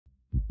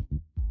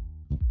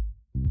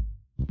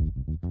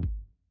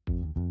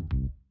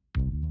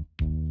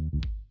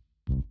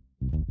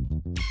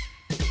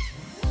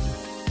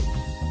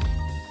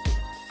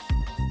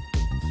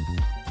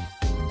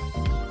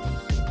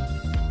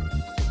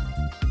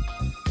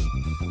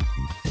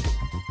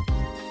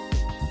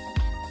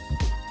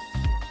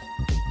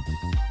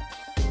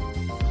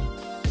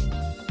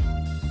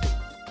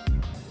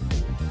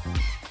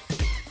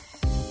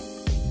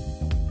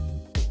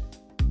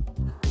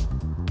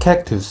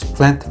Cactus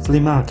Plant Flea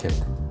Market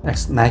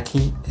X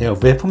Nike Air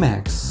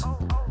VaporMax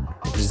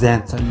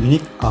presents a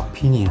unique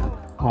opinion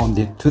on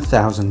the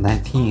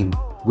 2019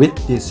 with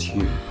this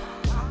shoe.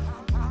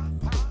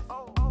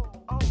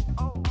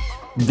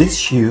 This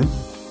shoe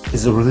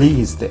is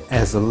released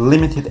as a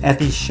limited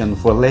edition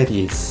for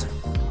ladies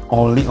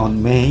only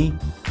on May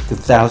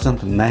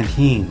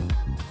 2019.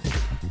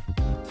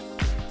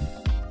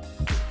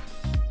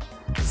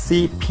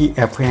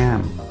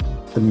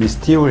 CPFM, the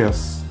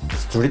mysterious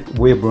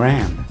streetwear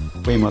brand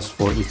famous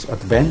for its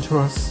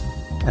adventurous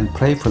and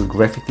playful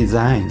graphic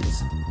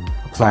designs,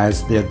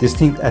 applies their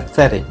distinct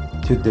aesthetic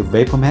to the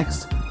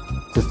VaporMax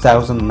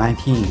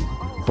 2019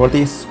 for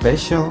this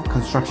special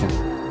construction.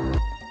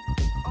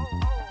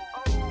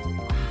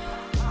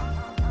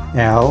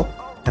 L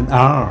and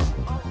R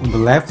on the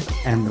left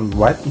and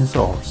right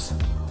insoles,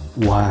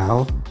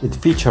 while it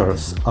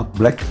features a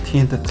black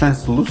tint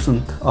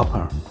translucent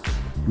upper,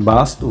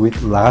 embossed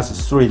with large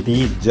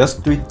 3D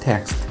Just Do It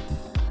text,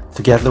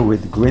 together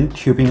with green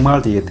tubing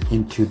molded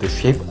into the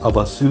shape of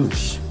a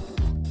swoosh.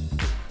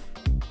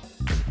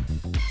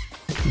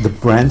 The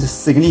brand's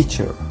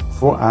signature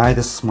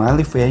four-eyed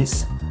smiley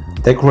face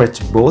decorates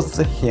both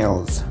the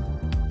heels.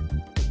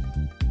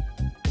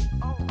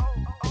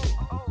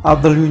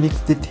 Other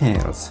unique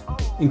details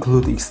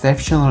include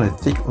exceptionally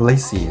thick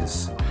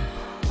laces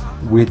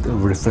with a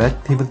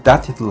reflective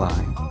dotted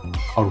line,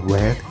 a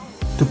red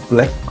to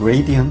black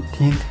gradient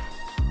tint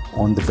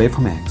on the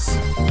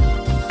VaporMax.